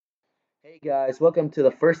Hey guys, welcome to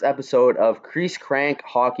the first episode of Crease Crank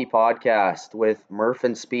Hockey Podcast with Murph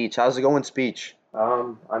and Speech. How's it going, Speech?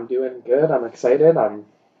 I'm doing good. I'm excited. I'm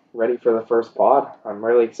ready for the first pod. I'm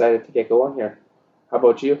really excited to get going here. How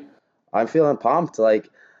about you? I'm feeling pumped. It's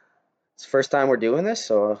the first time we're doing this,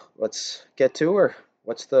 so let's get to her.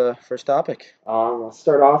 What's the first topic? Let's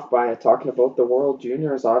start off by talking about the World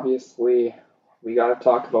Juniors. Obviously, we got to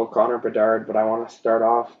talk about Connor Bedard, but I want to start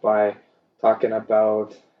off by talking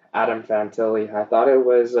about Adam Fantilli. I thought it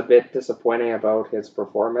was a bit disappointing about his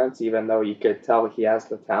performance, even though you could tell he has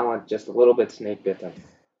the talent, just a little bit snake bitten.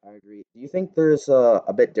 I agree. Do you think there's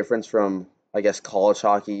a bit difference from, I guess, college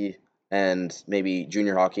hockey and maybe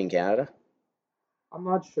junior hockey in Canada? I'm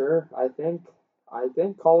not sure. I think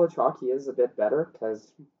college hockey is a bit better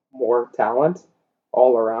because more talent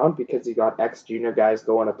all around because you got ex junior guys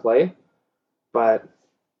going to play. But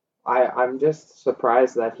I'm just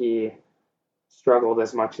surprised that he struggled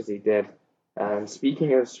as much as he did. And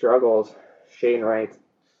speaking of struggles, Shane Wright.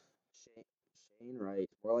 Shane, Shane right,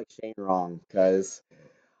 more like Shane wrong, because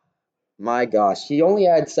my gosh, he only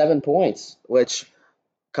had 7 points, which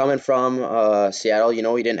coming from Seattle, he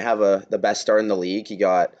didn't have the best start in the league. He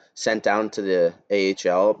got sent down to the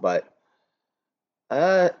AHL, but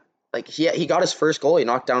uh, he got his first goal. He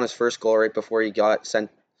knocked down his first goal right before he got sent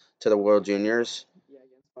to the World Juniors. Yeah,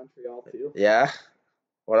 against Montreal too. Yeah,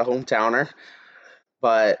 what a hometowner!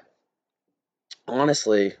 But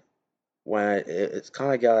honestly, when it's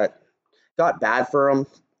kind of got bad for him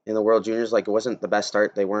in the World Juniors, like it wasn't the best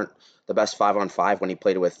start. They weren't the best 5-on-5 when he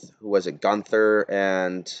played with who was it, Gunther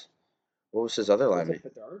and what was his other Was line? it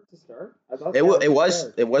Bedard to start? I thought It that wa was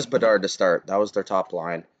Bedard. it was Bedard to start. That was their top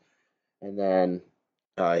line, and then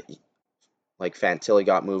uh, like Fantilli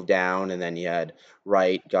got moved down, and then you had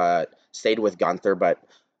Wright got stayed with Gunther, but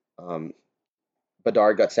um,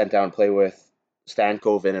 Bedard got sent down to play with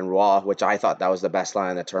Stankoven and Raw, which I thought that was the best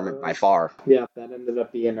line in the That tournament by was, far. yeah, that ended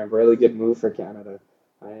up being a really good move for Canada.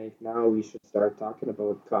 I think now we should start talking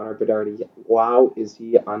about Connor Bedard. Wow, is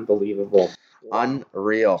he unbelievable? Wow.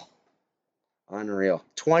 Unreal, unreal.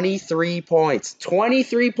 23 points,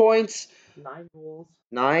 23 points, 9 goals.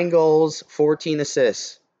 9 goals, 14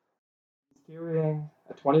 assists. He's carrying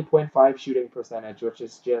a 20.5 shooting percentage, which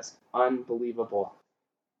is just unbelievable.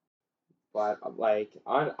 But like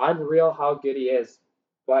unreal how good he is.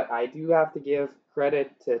 But I do have to give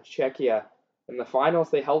credit to Czechia. In the finals,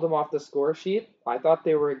 they held him off the score sheet. I thought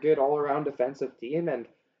they were a good all-around defensive team, and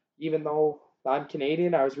even though I'm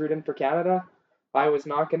Canadian, I was rooting for Canada. I was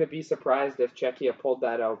not going to be surprised if Czechia pulled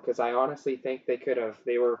that out because I honestly think they could have.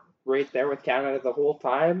 They were right there with Canada the whole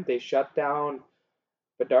time. They shut down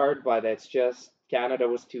Bedard, but it's just Canada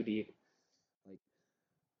was too deep. Like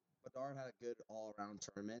Bedard had a good all-around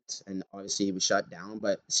tournament, and obviously he was shut down.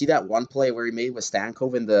 But see that one play where he made with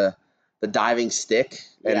Stankoven, the diving stick,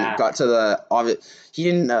 and Yeah, got to the obvious. He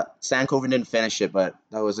didn't. Stankoven didn't finish it, but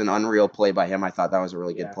that was an unreal play by him. I thought that was a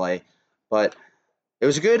really good yeah. play. But it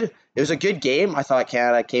was a good. It was a good game. I thought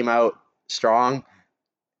Canada came out strong,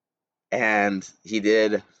 and he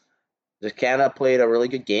did. The Canada played a really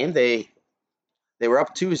good game. They were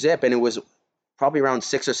up 2-0, and it was probably around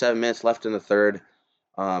 6 or 7 minutes left in the third.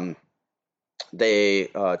 Um, they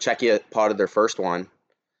Czechia potted their first one,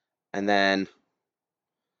 and then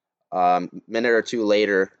minute or two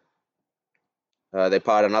later, they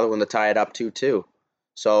potted another one to tie it up 2-2.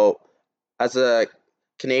 So, as a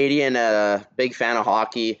Canadian, big fan of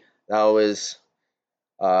hockey, that was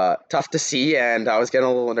tough to see, and I was getting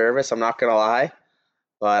a little nervous. I'm not gonna lie,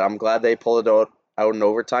 but I'm glad they pulled it out in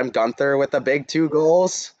overtime. Gunther with the big two Yeah,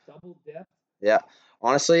 goals. double dip, Yeah,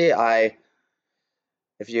 honestly, I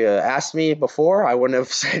if you asked me before, I wouldn't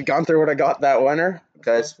have said Gunther would have got that winner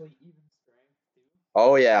because especially even strength too.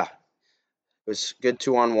 oh yeah, it was good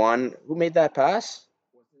 2-on-1. Who made that pass?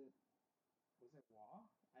 Was it Raw?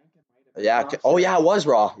 I think it might have been. I'm Yeah. not Oh sure yeah, it was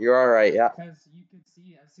Raw. You're all right. Yeah. because you could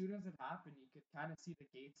see as soon as it happened, you could kind of see the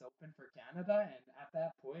gates open for Canada, and at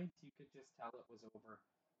that point, you could just tell it was over.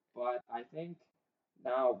 But I think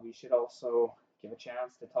now we should also give a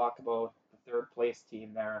chance to talk about the third place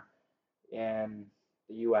team there in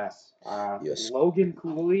the U.S. Yes. Logan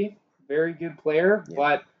Cooley, very good player, Yeah.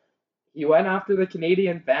 but he went after the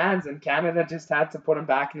Canadian fans, and Canada just had to put him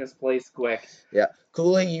back in his place quick. Yeah.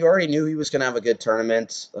 Cooley, you already knew he was gonna have a good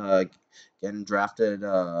tournament. Getting drafted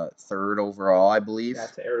third overall, I believe. Yeah,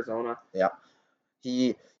 to Arizona. Yeah.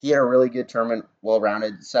 He had a really good tournament, well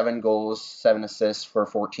rounded. 7 goals, 7 assists for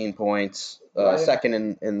 14 points. Riding,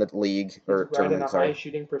 Second in the league he's or riding tournament. a high Sorry.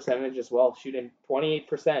 shooting percentage as well, shooting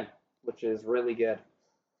 28%, which is really good.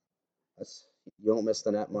 That's you don't miss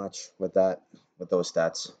the net much with that with those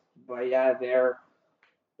stats. But yeah,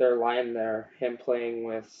 their line there, him playing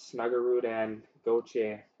with Snuggerud and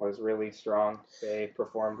Goche was really strong. They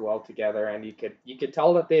performed well together, and you could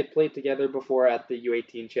tell that they had played together before at the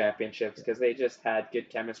U18 championships because they just had good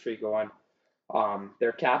chemistry going.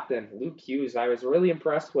 Their captain Luke Hughes, I was really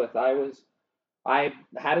impressed with. I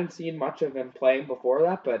hadn't seen much of him playing before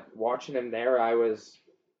that, but watching him there, I was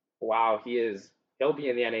wow. He'll be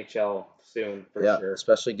in the NHL soon for Yeah, sure.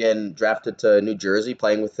 especially getting drafted to New Jersey,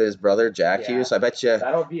 playing with his brother Jack Yeah, Hughes.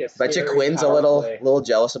 that'll be a Bet you scary Quinn's a power little play. little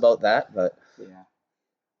jealous about that. But Yeah.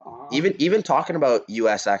 even talking about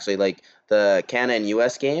U.S. actually, like the Canada and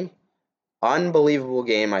U.S. game, unbelievable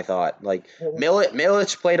game. I thought like It was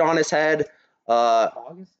Milic played on his head.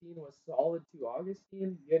 Augustine was solid too.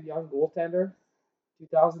 Augustine, good young goaltender.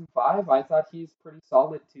 2005, I thought he's pretty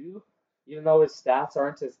solid too. Even though his stats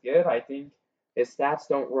aren't as good, I think his stats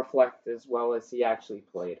don't reflect as well as he actually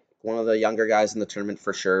played. One of the younger guys in the tournament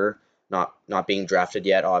for sure. Not being drafted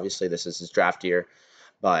yet. Obviously, this is his draft year,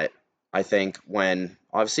 but I think when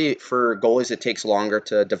obviously for goalies it takes longer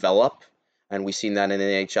to develop, and we've seen that in the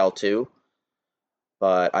NHL too.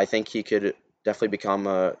 But I think he could definitely become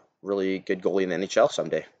a really good goalie in the NHL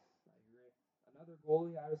someday. I agree. Another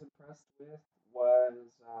goalie I was impressed with was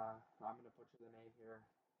I'm gonna butcher the name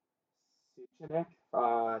here.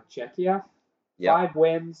 Suchanek, Czechia. Yep. 5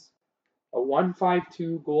 wins, a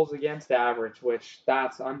 1.52 goals against average, which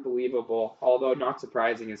that's unbelievable. Although not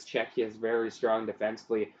surprising, as Czechia is very strong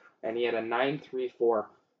defensively, and he had a 9.34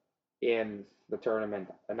 in the tournament,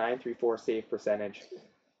 a 9.34 save percentage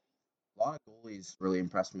A lot of goalies really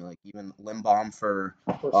impressed me, like even Limbaum for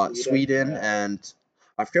for Sweden. Sweden, Yeah. and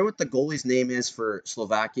I forget what the goalie's name is for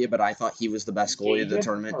Slovakia, but I thought he was the best goalie of the Gagin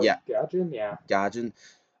tournament. or Yeah, Gagin, yeah. Gajin.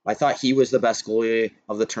 I thought he was the best goalie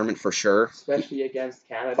of the tournament for sure. Especially against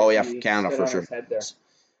Canada, Oh yeah, for he Canada stood for on sure. his head there.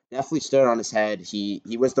 Definitely stood on his head. He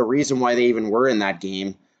was the reason why they even were in that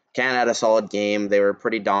game. Canada had a solid game. They were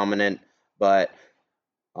pretty dominant, but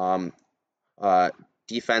um, uh,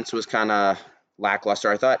 defense was kind of lackluster.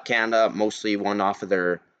 I thought Canada mostly won off of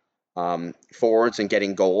their forwards and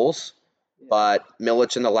getting goals, Yeah. but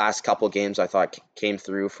Milic in the last couple games I thought came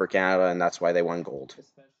through for Canada, and that's why they won gold.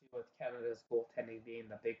 Especially with Canada's goaltending being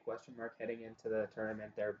the big question mark heading into the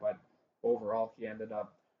tournament there. But overall, he ended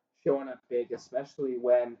up showing up big, especially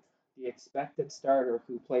when the expected starter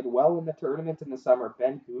who played well in the tournament in the summer,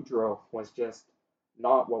 Ben Goudreau, was just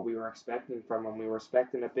not what we were expecting from him. We were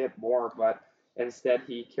expecting a bit more, but instead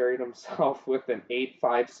he carried himself with an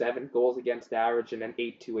 8.57 goals against average and an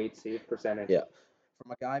 8.28 save percentage. Yeah,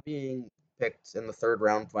 from a guy being picked in the third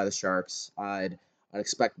round by the Sharks, I'd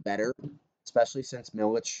expect better, especially since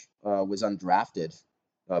Milic was undrafted,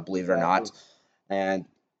 believe it or Exactly. not, and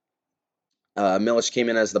Milic came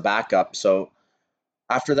in as the backup. So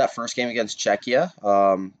after that first game against Czechia,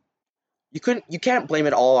 you can't blame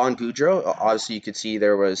it all on Goudreau. Obviously, you could see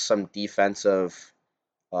there was some defensive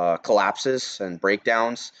collapses and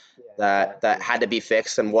breakdowns Yeah, that exactly. had to be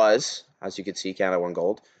fixed, and was, as you could see, Canada won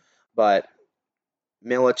gold. But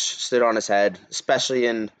Milic stood on his head, especially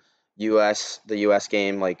in the U.S.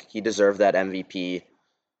 game. Like he deserved that MVP.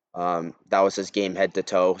 That was his game head to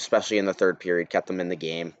toe, especially in the third period, kept them in the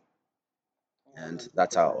game, and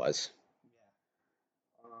that's how it 100%. was.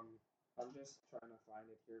 Yeah. I'm just trying to find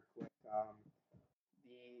it here quick.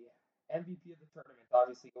 The MVP of the tournament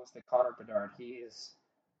obviously goes to Connor Bedard. He is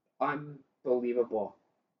unbelievable,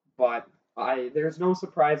 but I there's no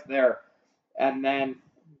surprise there. And then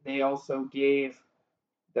they also gave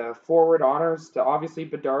the forward honors to obviously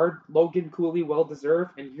Bedard, Logan Cooley, well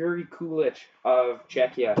deserved, and Yuri Kulich of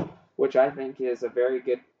Czechia, which I think is a very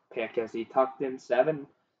good pick as he tucked in 7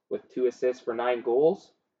 with 2 assists for 9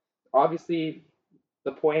 goals. Obviously,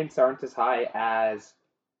 the points aren't as high as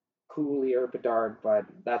Cooley or Bedard, but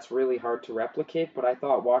that's really hard to replicate. But I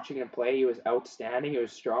thought watching him play, he was outstanding. He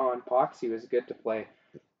was strong on pucks. He was good to play,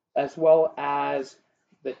 as well as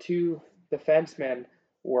the two defensemen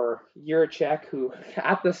were Juracek, who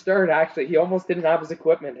at the start actually he almost didn't have his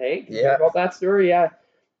equipment. Hey, can you hear Yeah, about that story? Yeah,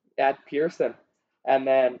 at Pearson, and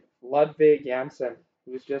then Ludvig Jansen,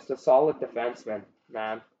 who's just a solid defenseman.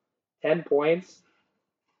 Man, 10 points,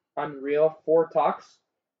 unreal, 4 tucks,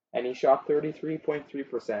 and he shot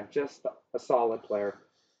 33.3%. Just a solid player.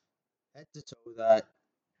 head to toe that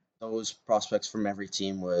those prospects from every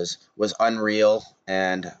team was unreal,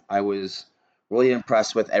 and I was really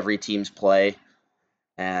impressed with every team's play.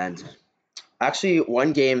 And actually,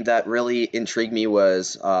 one game that really intrigued me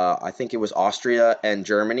was I think it was Austria and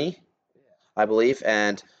Germany, I believe,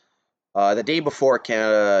 and the day before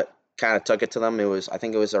Canada kind of took it to them. I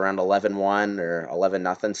think it was around 11-1 or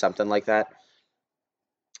 11-0, something like that.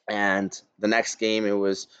 And the next game it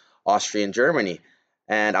was Austria and Germany.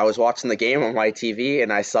 and I was watching the game on my TV,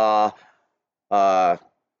 and I saw uh,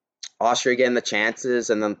 Austria getting the chances,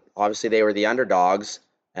 and then obviously they were the underdogs,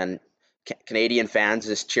 and Canadian fans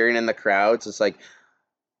just cheering in the crowds.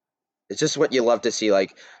 It's just what you love to see.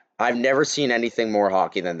 Like I've never seen anything more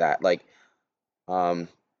hockey than that. Um,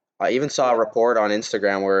 I even saw a Yeah. report on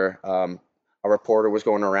Instagram where a reporter was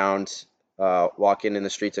going around walking in the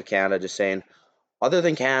streets of Canada, just saying, other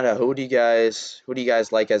than Canada, who do you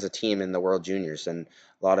guys like as a team in the World Juniors? And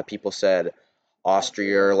a lot of people said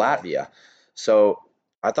Austria or Austria, yeah. Latvia. So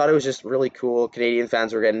I thought it was just really cool. Canadian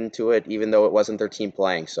fans were getting into it, even though it wasn't their team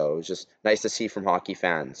playing. So it was just nice to see from hockey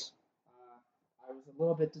fans. I was a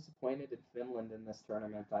little bit disappointed in Finland in this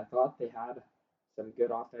tournament. I thought they had some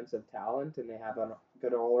good offensive talent and they have a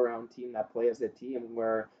good all-around team that play as a team.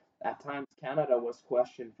 Where at times Canada was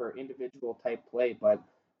questioned for individual type play, but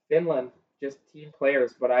Finland just team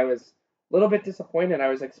players. But I was a little bit disappointed. I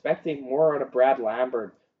was expecting more out of Brad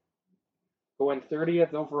Lambert going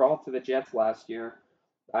 30th overall to the Jets last year.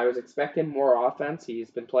 I was expecting more offense. He's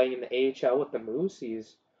been playing in the AHL with the Moose.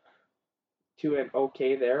 He's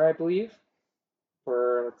 2-0 there, I believe.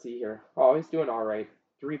 For let's see here. Oh, he's doing all right.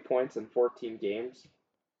 3 points in 14 games,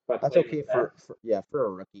 but That's played in okay the net. for a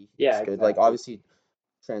rookie. Yeah, It's good. Like exactly. obviously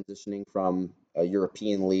transitioning from a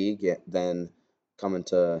European league then coming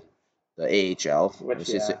to the AHL. Which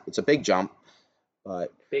yeah, It's a big jump,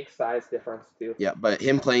 but big size difference too. yeah, but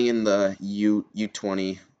him playing in the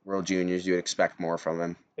U20 World Juniors, you would expect more from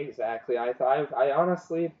him. Exactly. I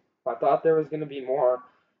honestly I thought there was going to be more,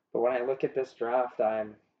 but when I look at this draft,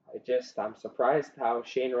 I'm surprised how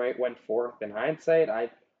Shane Wright went fourth. In hindsight,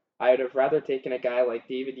 I'd have rather taken a guy like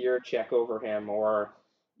David Jiricek over him, or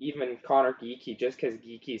even Connor Geekie, just because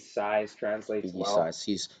Geekie's size translates Biggie well.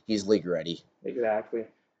 size. He's league ready. Exactly.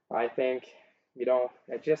 I think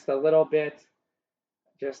just a little bit.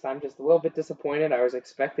 I'm just a little bit disappointed. I was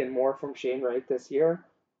expecting more from Shane Wright this year,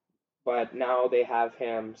 but now they have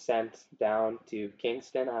him sent down to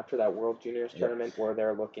Kingston after that World Juniors Yep. tournament where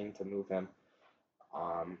they're looking to move him.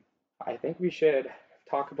 Um, I think we should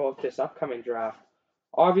talk about this upcoming draft.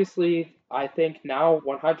 Obviously, I think now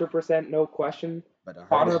 100% no question, But I heard,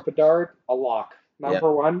 Connor Bedard a lock, yep,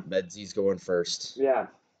 number one. Bedsy's going first. Yeah,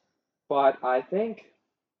 but I think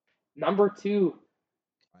number two,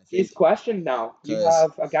 I he's think questioned now. You because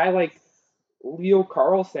have a guy like Leo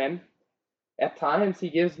Carlson. At times,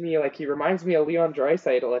 he reminds me of Leon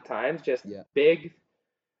Draisaitl at times, just yeah, big,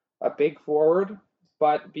 a big forward.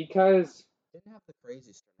 But because didn't have the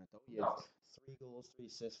craziest tournament though. He had no, 3 goals, 3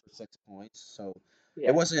 assists for 6 points. So it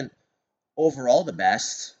yeah, wasn't overall the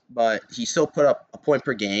best, but he still put up a point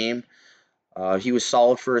per game. He was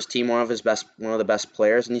solid for his team, one of the best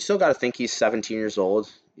players, and you still got to think he's 17 years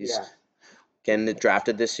old. He's yeah, getting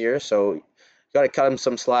drafted this year, so you got to cut him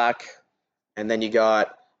some slack. And then you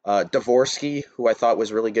got Dvorsky, who I thought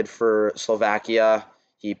was really good for Slovakia.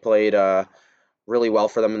 He played really well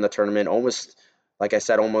for them in the tournament. Almost, like I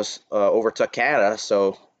said, almost overtook Canada.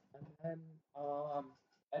 So and then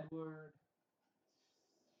Edward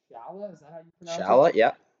Shala, is that how you pronounce it? Shala,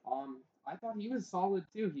 yeah, I thought he was solid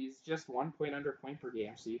too. He's just 1 point under point per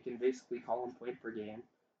game, so you can basically call him point per game.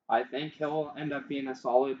 I think he'll end up being a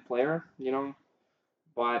solid player,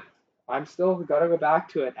 but I'm still gotta go back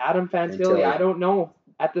to it. Adam Fantilli, I Fantilli. don't know.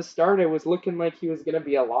 At the start, it was looking like he was gonna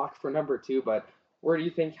be a lock for number two, but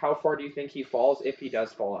how far do you think he falls if he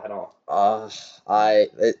does fall at all? Uh,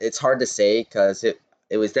 it's hard to say because it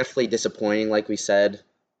was definitely disappointing, like we said.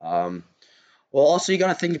 Um, well, also you got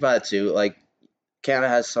to think about it too. Like Canada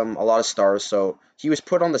has a lot of stars, so he was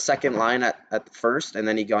put on the second line at the first, and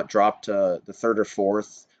then he got dropped to the third or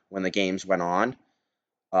fourth when the games went on.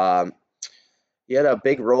 Um, he had a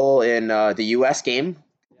big role in the U.S. game,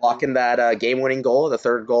 Yeah, blocking that game-winning goal, the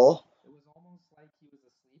third goal. it was almost like he was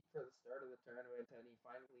asleep for the start of the tournament, and he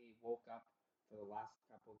finally woke up for the last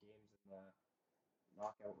couple games in the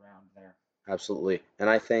knockout round there. Absolutely, and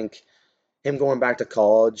I think him going back to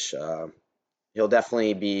college, he'll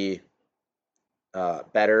definitely be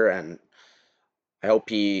better, and I hope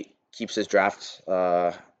he keeps his draft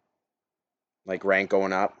rank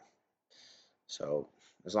going up. So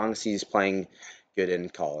as long as he's playing good in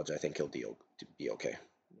college, I think be okay.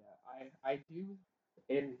 Yeah, I do.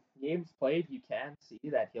 In games played, you can see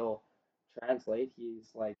that he'll translate. He's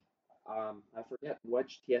like, I forget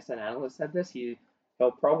which TSN analyst said this.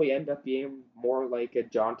 He'll probably end up being more like a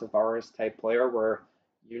John Tavares type player, where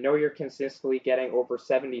you're consistently getting over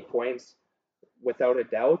 70 points without a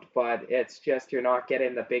doubt, but it's just you're not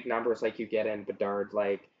getting the big numbers like you get in Bedard.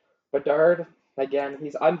 Like Bedard, again,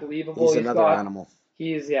 he's unbelievable. He's another animal.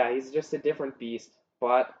 He's just a different beast.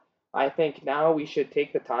 But I think now we should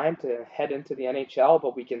take the time to head into the NHL,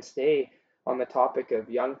 but we can stay on the topic of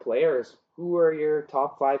young players. Who are your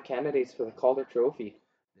top five candidates for the Calder Trophy?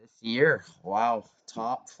 This year, wow,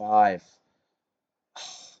 top five,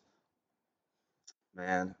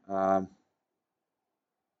 man.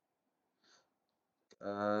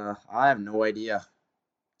 I have no idea.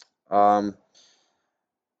 Um,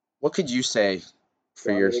 what could you say You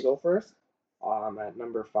for want me to yours? go first? At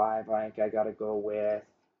number five, I think I gotta go with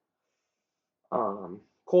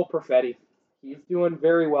Cole Perfetti. He's doing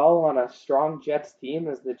very well on a strong Jets team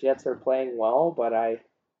as the Jets are playing well, but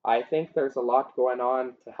I think there's a lot going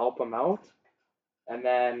on to help him out. And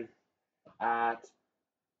then at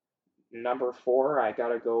number four, I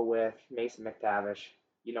gotta go with Mason McTavish.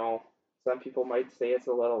 You know, some people might say it's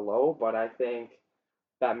a little low, but I think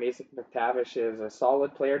that Mason McTavish is a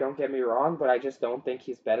solid player. Don't get me wrong, but I just don't think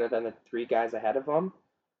he's better than the three guys ahead of him.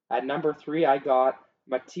 At number three, I got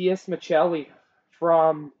Matias Michelli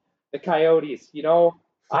from the Coyotes.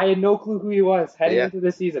 I had no clue who he was heading Yeah, into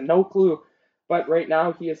the season, no clue. But right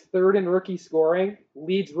now, he is third in rookie scoring,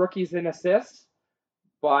 leads rookies in assists,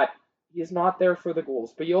 but he's not there for the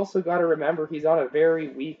goals. But you also got to remember he's on a very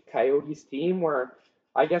weak Coyotes team where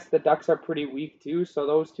I guess the Ducks are pretty weak too. So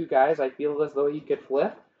those two guys, I feel as though he could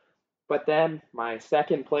flip. But then my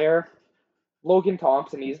second player, Logan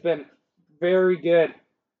Thompson, he's been very good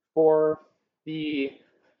for the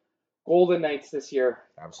Golden Knights this year.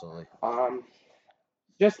 absolutely. Um,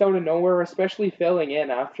 just out of nowhere, especially filling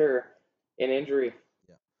in after an injury.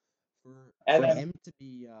 Yeah. For And then, him to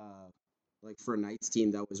be like for a Knights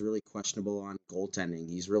team that was really questionable on goaltending,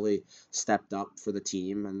 he's really stepped up for the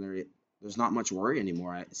team, and there's not much worry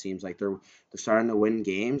anymore. It seems like they're starting to win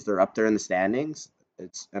games. They're up there in the standings.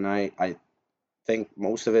 I think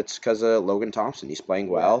most of it's because of Logan Thompson. He's playing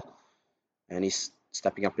yeah. well, and he's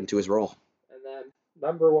stepping up into his role. And then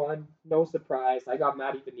number one, no surprise, I got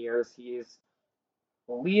Matty Beniers. He's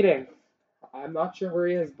leading. I'm not sure where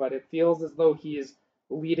he is, but it feels as though he is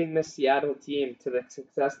leading the Seattle team to the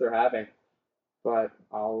success they're having. But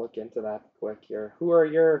I'll look into that quick here. Who are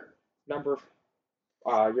your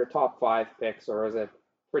top five picks, or is it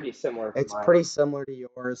pretty similar to It's mine? pretty similar to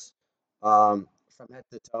yours, from head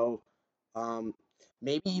to toe. Um,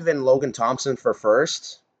 maybe even Logan Thompson for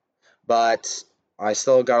first, but I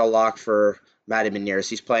still got a lock for Matty Beniers.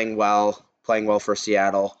 He's playing well for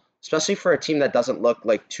Seattle, especially for a team that doesn't look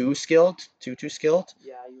like too skilled.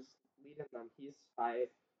 Yeah, he's leading them.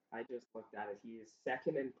 I just looked at it. He is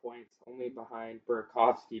second in points, only behind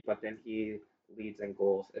Burakovsky, but then he leads in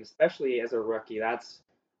goals, and especially as a rookie. That's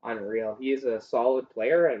unreal. He is a solid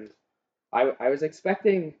player, and I was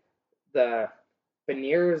expecting the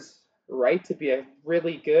Beniers Wright to be a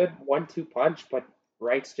really good 1-2 punch, but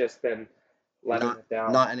Wright's just been letting Not it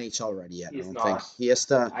down. not NHL ready yet. I He's don't think not. he has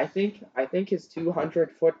to. I think his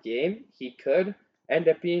 200-foot game, he could end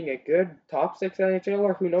up being a good top six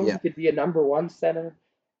NHLer. Who knows? Yeah, He could be a number one center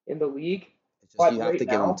in the league. it's just But you have right to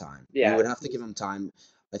give him now, time. You yeah, would have to give him time.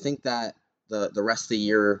 I think that the rest of the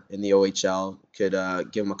year in the OHL could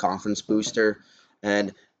give him a confidence booster,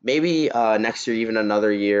 and maybe next year even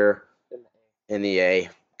another year in the A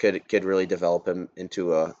could really develop him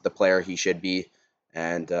into the player he should be,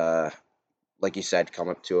 and like you said, come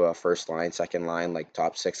up to a first line, second line, like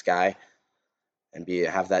top six guy, and be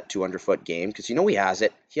have that 200-foot game because he has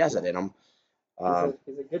it. He has it in him. Um,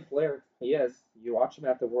 he's a good player. He is. You watch him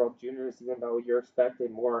at the World Juniors, even though you're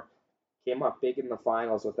expecting more. Came up big in the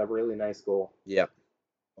finals with a really nice goal. yeah.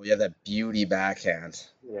 Oh yeah, that beauty backhand.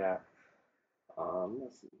 Yeah.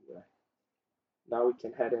 Let's see here. Now we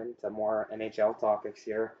can head into more NHL topics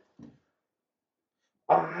here.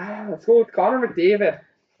 Let's go with Connor McDavid.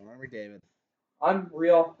 Connor McDavid.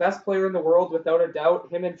 Unreal. Best player in the world without a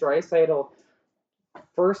doubt. Him and Draisaitl,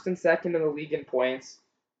 first and second in the league in points.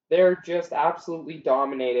 They're just absolutely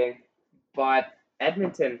dominating. But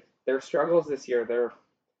Edmonton, their struggles this year, they're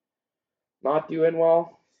not doing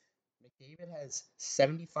well. McDavid has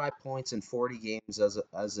 75 points in 40 games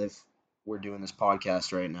as if we're doing this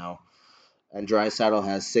podcast right now, and Drysdale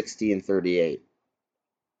has 60 and 38.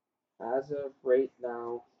 As of right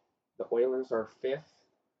now, the Oilers are fifth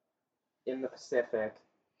in the Pacific,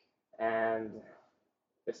 and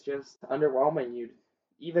it's just underwhelming.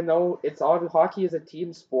 Even though it's all hockey is a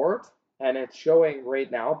team sport, and it's showing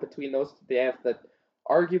right now between those, they have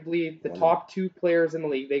arguably the One top two players in the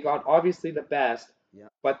league. They got obviously the best, yeah,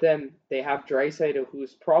 but then they have Draisaitl,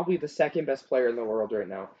 who's probably the second best player in the world right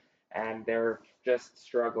now, and they're just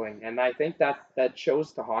struggling. And I think that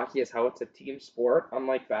shows to hockey is how it's a team sport,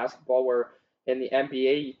 unlike basketball, where in the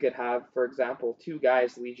NBA you could have, for example, two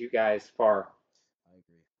guys lead you guys far, I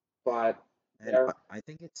agree. but and They're I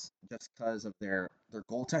think it's just because of their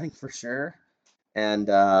goaltending for sure, and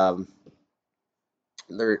their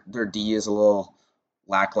D is a little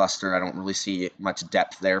lackluster. I don't really see much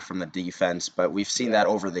depth there from the defense, but we've seen yeah. that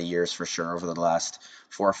over the years for sure. Over the last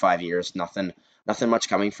 4 or 5 years, nothing much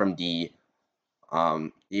coming from D.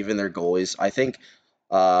 Even their goalies. I think.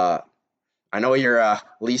 Uh, I know you're a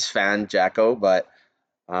Leafs fan, Jacko, but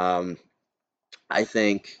um, I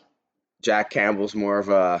think Jack Campbell's more of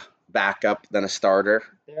a backup than a starter,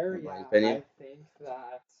 There, in my yeah, opinion. I think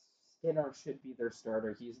that Skinner should be their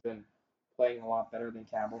starter. He's been playing a lot better than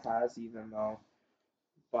Campbell has, even though.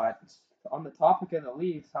 But on the topic of the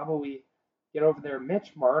Leafs, how about we get over there?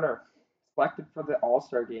 Mitch Marner, selected for the All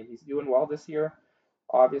Star game. He's doing well this year.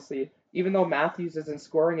 Obviously, even though Matthews isn't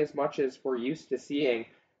scoring as much as we're used to seeing,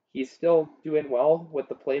 he's still doing well with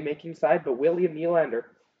the playmaking side. But William Nylander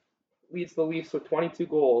leads the Leafs with 22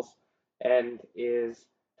 goals and is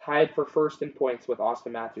tied for first in points with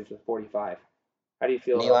Austin Matthews with 45. How do you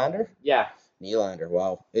feel about that? Nylander? Yeah, Nylander,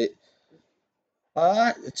 wow.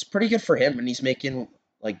 It's pretty good for him, and he's making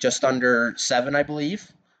like just under 7, I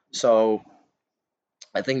believe. So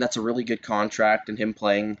I think that's a really good contract, and him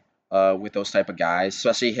playing with those type of guys,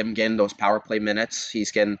 especially him getting those power play minutes.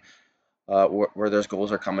 He's getting where those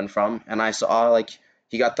goals are coming from, and I saw like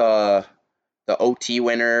he got the OT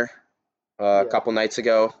winner a yeah, couple nights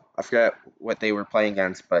ago. I forget what they were playing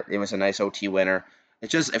against, but it was a nice OT winner.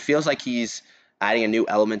 It feels like he's adding a new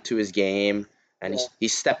element to his game, and yeah.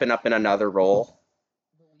 he's stepping up in another role.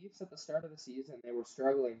 The Leafs at the start of the season they were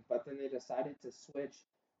struggling, but then they decided to switch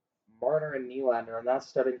Marner and Nylander, and that's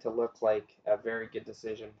starting to look like a very good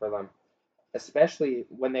decision for them. Especially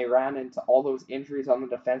when they ran into all those injuries on the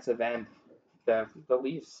defensive end. The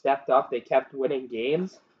Leafs stepped up, they kept winning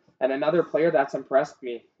games. And another player that's impressed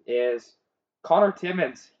me is Connor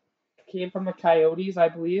Timmins. Came from the Coyotes, I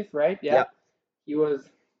believe, right? Yeah. Yep. He was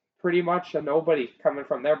pretty much a nobody coming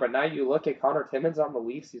from there. But now you look at Connor Timmins on the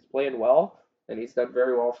Leafs, he's playing well, and he's done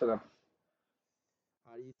very well for them.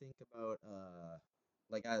 How do you think about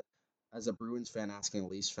like as a Bruins fan asking a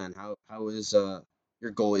Leafs fan, how is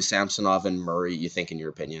your goalies Samsonov and Murray? You think, in your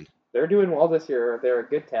opinion? They're doing well this year. They're a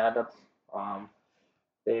good tandem. Um,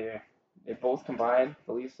 They they both combined.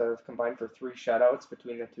 The Leafs have combined for 3 shutouts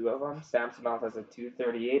between the two of them. Samsonov has a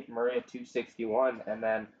 238, Murray a 261, and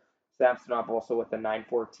then Samsonov also with a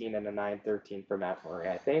 914 and a 913 for Matt Murray.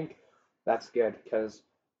 I think that's good because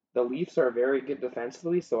the Leafs are very good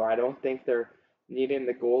defensively, so I don't think they're needing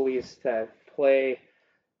the goalies to play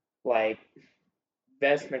like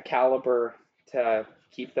Vesman caliber to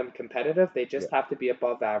keep them competitive. They Yeah. just have to be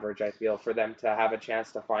above average, I feel, for them to have a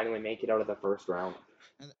chance to finally make it out of the first round.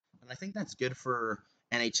 And I think that's good for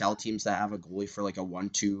NHL teams that have a goalie for like a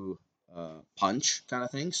 1-2 punch kind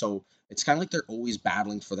of thing. So it's kind of like they're always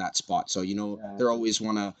battling for that spot. So Yeah, they're always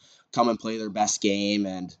want to come and play their best game,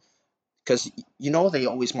 and because they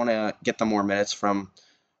always want to get the more minutes from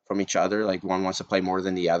each other. Like one wants to play more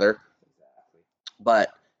than the other, exactly.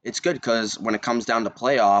 but it's good because when it comes down to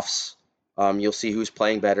playoffs, you'll see who's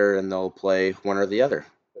playing better, and they'll play one or the other.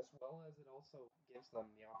 As well as it also gives them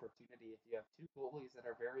the opportunity if you have two goalies that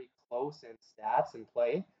are very close in stats and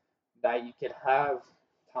play, that you can have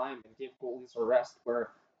time and give goalies a rest. Where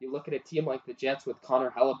you look at a team like the Jets with Connor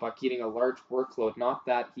Hellebuck getting a large workload, not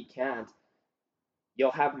that he can't,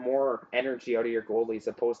 you'll have more energy out of your goalies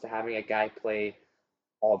opposed to having a guy play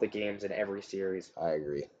all the games in every series. I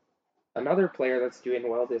agree. Another player that's doing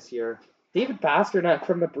well this year, David Pasternak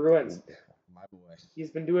from the Bruins. My boy.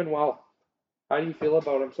 He's been doing well. How do you feel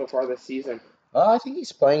about him so far this season? I think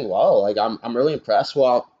he's playing well. Like I'm really impressed.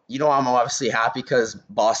 Well, I'm obviously happy because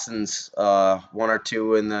Boston's 1 or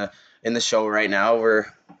 2 in the show right now. We're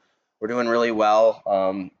doing really well.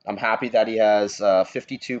 I'm happy that he has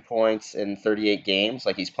 52 points in 38 games.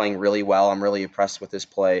 Like he's playing really well. I'm really impressed with his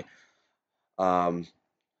play. Um,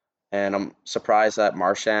 and I'm surprised that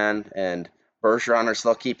Marchand and Bergeron are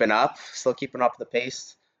still keeping up the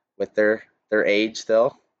pace with their age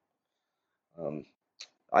still. Um,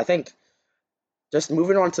 I think just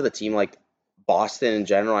moving on to the team, like Boston in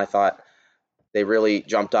general, I thought they really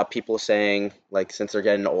jumped up. People saying like since they're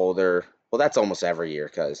getting older, well, that's almost every year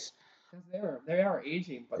because Because they are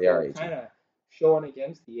aging, but they are they're aging. kind of showing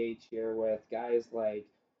against the age here with guys like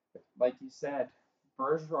you said,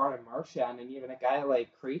 Bergeron and Marchand, and even a guy like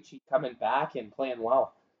Krejci coming back and playing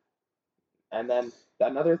well. And then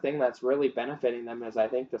another thing that's really benefiting them is I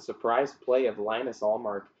think the surprise play of Linus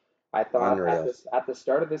Allmark. I thought at Unreal. the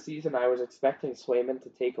start of the season I was expecting Swayman to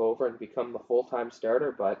take over and become the full time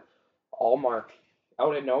starter, but Allmark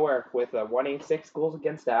out of nowhere with a 186 goals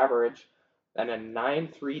against average, and a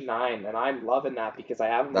 9.39, and I'm loving that because I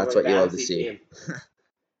have him on That's my what you love to fantasy see. team.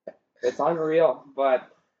 It's unreal, but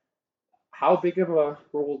how big of a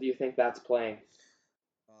role do you think that's playing?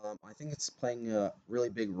 I think it's playing a really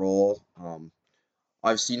big role.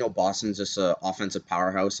 Obviously, Boston's just an offensive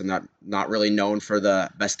powerhouse and not really known for the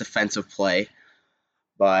best defensive play,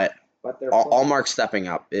 but But they're playing, Allmark stepping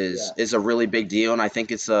up yeah, is a really big deal, and I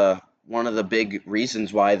think it's one of the big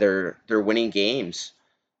reasons why they're winning games.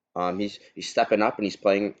 He's stepping up and he's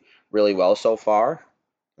playing really well so far,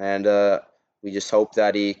 and we just hope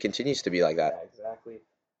that he continues to be like that. yeah, exactly.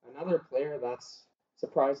 Another player that's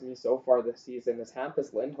surprised me so far this season is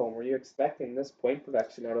Hampus Lindholm. Were you expecting this point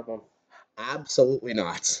production out of him? Absolutely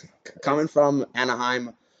not. Coming It's from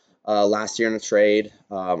Anaheim last year in a trade,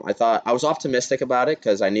 I thought I was optimistic about it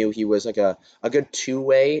because I knew he was like a good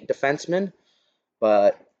two-way defenseman,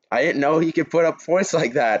 but I didn't know he could put up points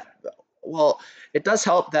like that. Well, it does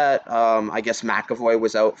help that I guess McAvoy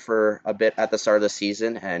was out for a bit at the start of the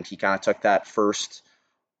season, and he kind of took that first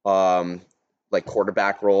um, like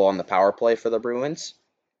quarterback role on the power play for the Bruins.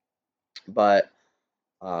 But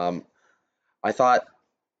um, I thought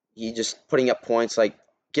he just putting up points, like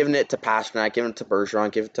giving it to Pastrnak, giving it to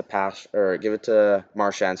Bergeron, give it to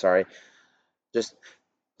Marchand. Sorry, just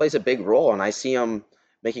plays a big role, and I see him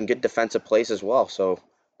making good defensive plays as well. So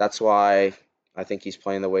that's why I think he's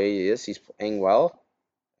playing the way he is. He's playing well,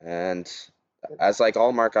 and as like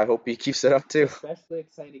Allmark, I hope he keeps it up too. especially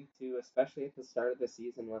exciting too, especially at the start of the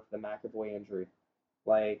season with the McAvoy injury.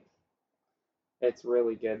 Like, it's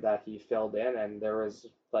really good that he filled in and there was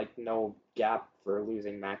like no gap for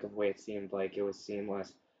losing McAvoy. It seemed like it was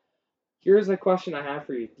seamless. Here's a question I have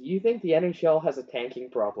for you. Do you think the NHL has a tanking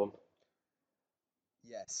problem?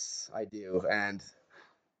 Yes, I do, and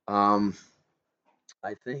um,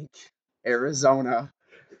 I think Arizona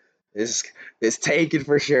is is taken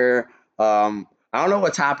for sure. I don't know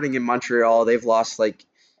what's happening in Montreal. They've lost like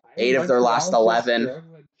I think 8 of their last Montreal's just 11. struggling.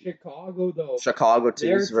 Chicago though, Chicago too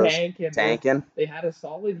they're is real tanking. tanking. They had a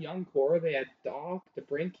solid young core. They had Doc,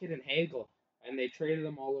 DeBrincat, and Hagel, and they traded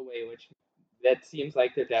them all away, which that seems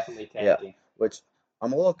like they're definitely Yeah, tanking. which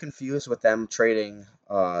I'm a little confused with them trading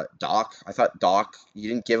Doc. I thought Doc, you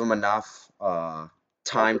didn't give him enough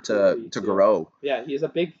time Opportunities, to yeah. grow. Yeah, he's a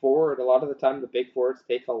big forward. A lot of the time, the big forwards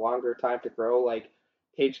take a longer time to grow. Like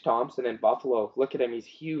Tage Thompson in Buffalo. Look at him; he's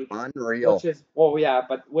huge. Unreal. Which is, well, yeah,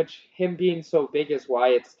 but which him being so big is why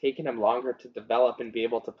it's taken him longer to develop and be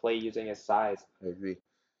able to play using his size. I agree.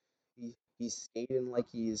 He's skating like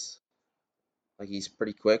he's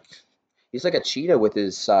pretty quick. He's like a cheetah with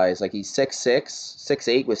his size. Like he's 6'6",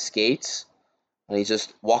 6'8" with skates, and he's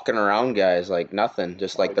just walking around guys like nothing,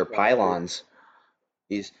 just Oh, like they're exactly. pylons.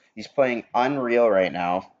 He's playing unreal right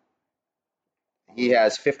now. He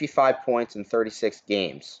has 55 points in 36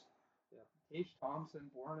 games. Yeah. Tage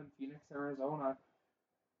Thompson, born in Phoenix, Arizona,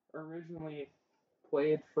 originally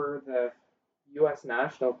played for the U.S.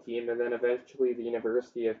 national team and then eventually the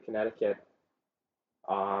University of Connecticut.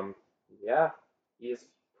 Um, yeah, he's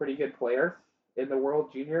a pretty good player in the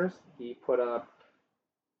World Juniors. He put up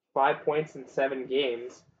 5 points in 7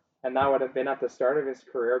 games, and that would have been at the start of his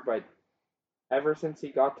career. But ever since he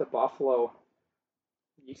got to Buffalo,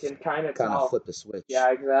 you He's can kind of kind of tell. flipped the switch.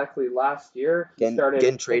 Yeah, exactly. Last year, he started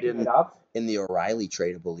Getting picking traded it up. in the O'Reilly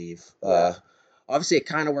trade, I believe. Yeah, Obviously, it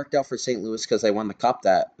kind of worked out for St. Louis because they won the cup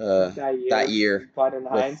that that year. year But in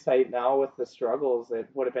with hindsight, now with the struggles, it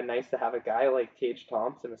would have been nice to have a guy like Tage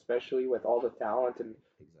Thompson, especially with all the talent and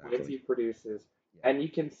points exactly. he produces. Yeah, And you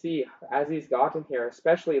can see as he's gotten here,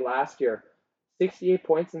 especially last year, 68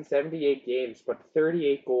 points in 78 games, but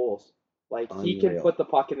 38 goals. Like he can unreal. put the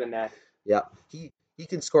puck in the net. Yeah, he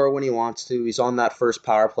can score when he wants to. He's on that first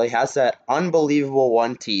power play. Has that unbelievable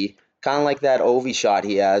 1T, kind of like that Ovi shot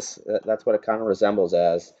he has. That's what it kind of resembles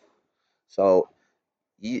as. So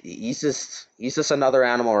he's just another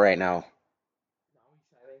animal right now. Now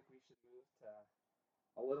I think we should move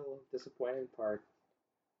to a little disappointing part.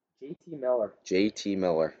 JT Miller. JT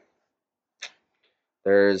Miller.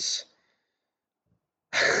 There's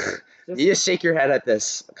Just you just shake your head at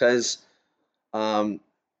this because um,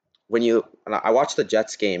 when I watched the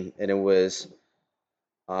Jets game and it was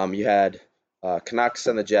you had Canucks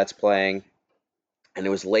and the Jets playing and it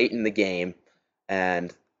was late in the game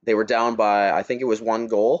and they were down by I think it was 1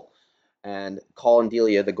 goal and Colin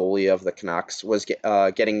Delia, the goalie of the Canucks, was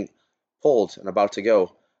getting pulled and about to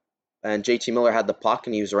go. And JT Miller had the puck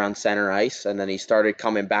and he was around center ice and then he started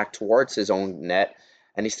coming back towards his own net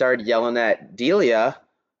and he started yelling at Delia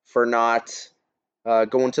for not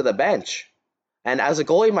going to the bench. And as a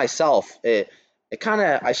goalie myself, it kind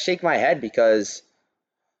of I shake my head because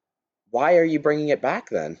why are you bringing it back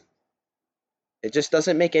then? It just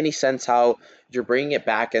doesn't make any sense how you're bringing it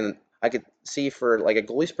back. And I could see for like a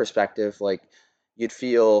goalie's perspective, like you'd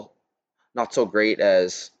feel not so great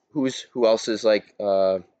as who else is like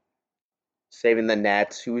saving the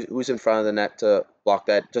net, who's in front of the net to block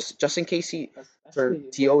that, just in case he turn Especially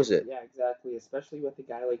with, TOs it. yeah, exactly. Especially with a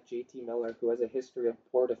guy like JT Miller who has a history of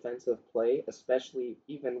poor defensive play, especially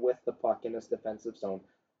even with the puck in his defensive zone.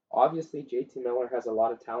 Obviously, JT Miller has a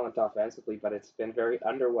lot of talent offensively, but it's been very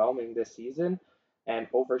underwhelming this season and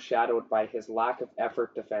overshadowed by his lack of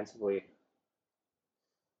effort defensively.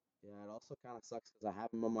 Yeah, it also kind of sucks because I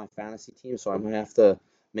have him on my fantasy team, so I'm gonna have to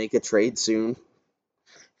make a trade soon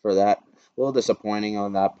for that. A little disappointing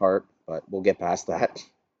on that part, but we'll get past that.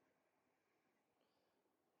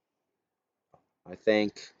 I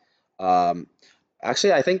think, um,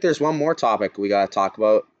 actually, I think there's one more topic we gotta talk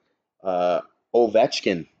about. Uh,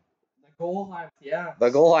 Ovechkin, The goal line, yeah. the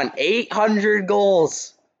goal line, 800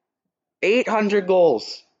 goals, 800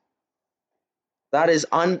 goals. That is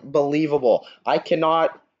unbelievable. I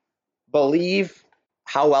cannot believe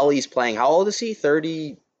how well he's playing. How old is he?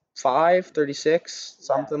 35, 36, Yeah.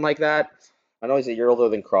 something like that. I know he's a year older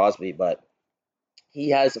than Crosby, but he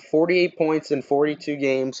has 48 points in 42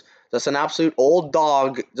 games. Just an absolute old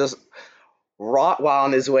dog, just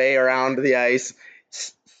Rottweiling his way around the ice,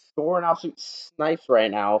 scoring absolute snipes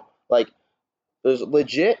right now. Like, there's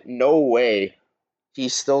legit no way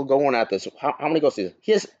he's still going at this. How many goals is he?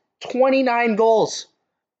 He has 29 goals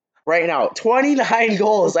right now. 29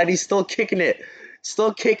 goals, and he's still kicking it.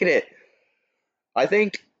 Still kicking it. I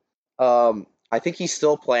think I think he's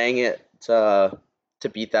still playing it to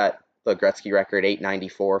beat the Gretzky record,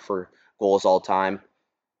 894 for goals all time.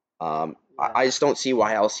 Yeah. I just don't see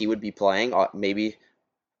why else he would be playing. Maybe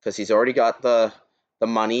because he's already got the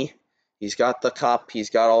money, he's got the cup, he's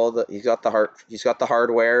got the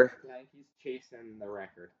hardware, Yeah, he's chasing the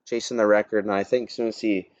record. chasing the record, and I think as soon as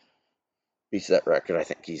he beats that record, I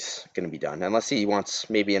think he's gonna be done. Unless he wants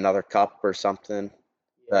maybe another cup or something.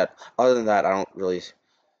 Yeah. But other than that, I don't really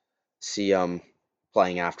see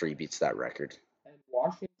playing after he beats that record. And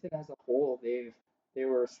Washington as a whole, they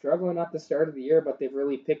were struggling at the start of the year, but they've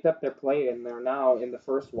really picked up their play and they're now in the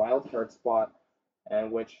first wild card spot,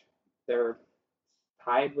 and which they're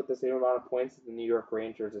tied with the same amount of points as the New York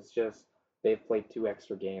Rangers. It's just they've played two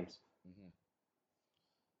extra games.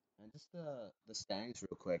 Mm-hmm. And just the standings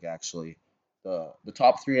real quick, actually. The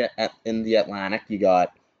top three in the Atlantic, you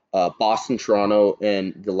got Boston, Toronto,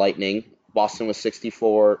 and the Lightning. Boston with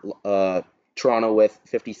 64, Toronto with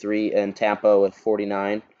 53, and Tampa with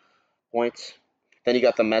 49 points. Then you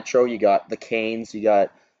got the Metro, you got the Canes, you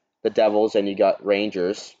got the Devils, and you got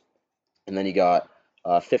Rangers. And then you got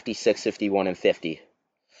 56, 51, and 50.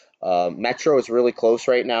 Metro is really close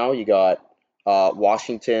right now. You got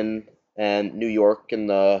Washington and New York in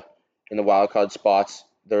the wild card spots.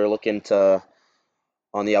 They're looking to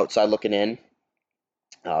on the outside looking in.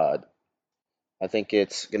 Uh, I think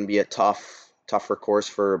it's going to be a tougher course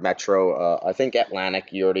for Metro. I think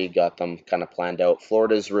Atlantic, you already got them kind of planned out.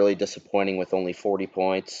 Florida's really disappointing with only 40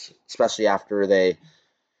 points, especially after they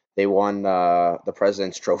won the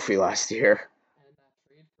President's Trophy last year. And that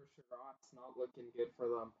trade for Sherrod's not looking good for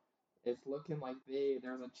them. It's looking like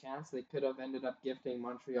there's a chance they could have ended up gifting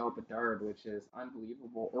Montreal Bedard, which is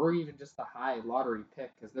unbelievable, or even just a high lottery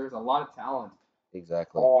pick because there's a lot of talent.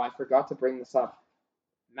 Exactly. Oh, I forgot to bring this up.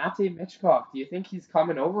 Matei Michkov, do you think he's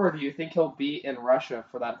coming over, or do you think he'll be in Russia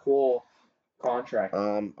for that whole contract?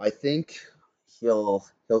 I think he'll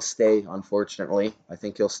stay. Unfortunately, I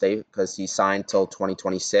think he'll stay because he signed till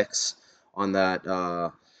 2026 on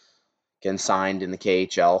that getting signed in the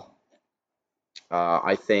KHL.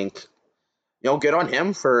 I think good on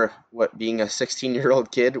him for what being a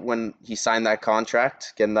 16-year-old kid when he signed that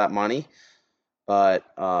contract, getting that money. But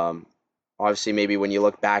obviously, maybe when you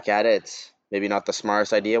look back at it, it's maybe not the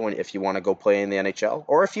smartest idea when if you want to go play in the NHL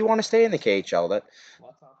or if you want to stay in the KHL. That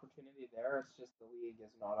Lots of opportunity there. It's just the league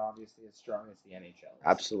is not obviously as strong as the NHL is.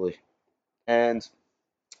 absolutely. And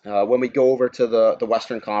when we go over to the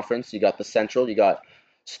Western Conference, you got the Central, you got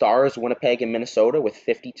Stars, Winnipeg, and Minnesota with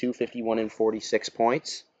 52, 51, and 46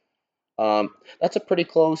 points. That's a pretty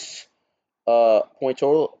close point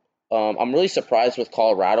total. I'm really surprised with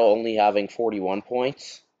Colorado only having 41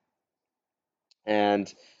 points.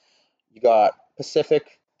 And you got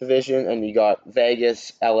Pacific Division, and you got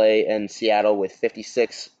Vegas, LA, and Seattle with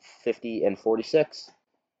 56, 50, and 46.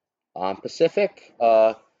 Pacific,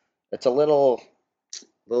 it's a little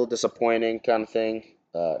disappointing kind of thing.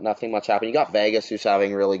 Nothing much happened. You got Vegas, who's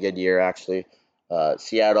having a really good year actually.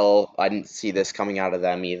 Seattle, I didn't see this coming out of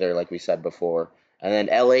them either, like we said before. And then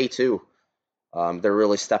LA too. They're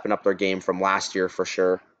really stepping up their game from last year for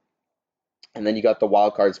sure. And then you got the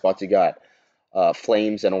wild card spots. You got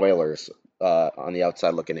Flames and Oilers on the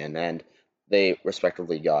outside looking in, and they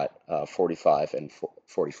respectively got 45 and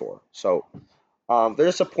 44. So they're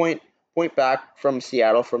just a point back from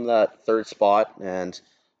Seattle from that third spot, and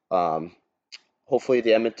um, hopefully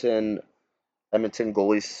the Edmonton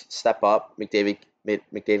goalies step up. McDavid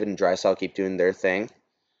and Drysdale keep doing their thing,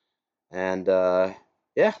 and yeah,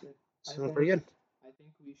 it's I doing think pretty good. I think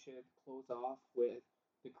we should close off with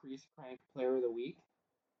the Crease Crank Player of the Week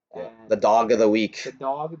Yeah, the and dog of the the week.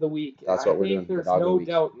 Dog of the Week. And That's I what we're think doing. The there's dog of the no week.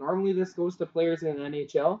 doubt. Normally this goes to players in the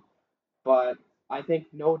NHL, but I think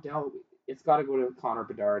no doubt it's got to go to Connor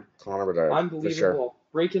Bedard. Connor Bedard for sure. Unbelievable,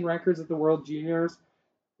 breaking records at the World Juniors,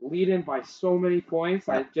 leading by so many points.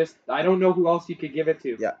 Yeah, I don't know who else you could give it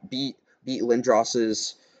to. yeah. Beat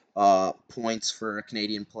Lindros's points for a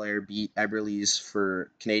Canadian player. Beat Eberle's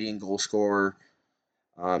for Canadian goal scorer.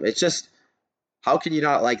 It's just how can you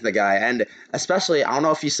not like the guy? And especially, I don't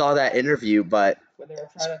know if you saw that interview, but When they were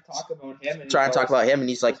trying to talk about him, and he trying to talk goes, about him, and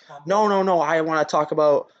he's like, just humble. "No, no, no! I want to talk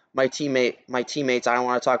about my teammates. I don't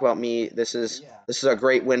want to talk about me. Yeah, This is a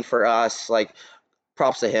great win for us. Like,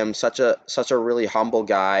 props to him. Such a really humble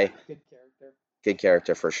guy. good character. Good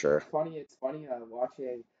character for sure." It's funny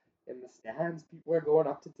watching in the stands. People are going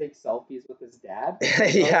up to take selfies with his dad.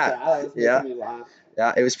 Yeah, That was yeah, making me laugh.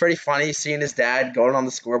 yeah. It was pretty funny seeing his dad going on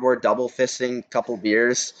the scoreboard, double fisting a couple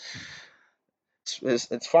beers.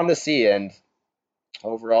 It's fun to see, and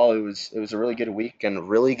overall, it was a really good week and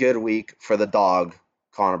really good week for the dog,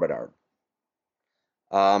 Connor Bedard.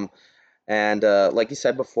 Um, and like you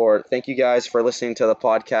said before, thank you guys for listening to the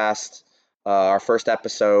podcast, our first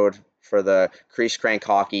episode for the Crease Crank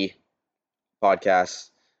Hockey podcast.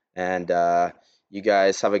 And you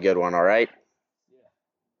guys have a good one, all right?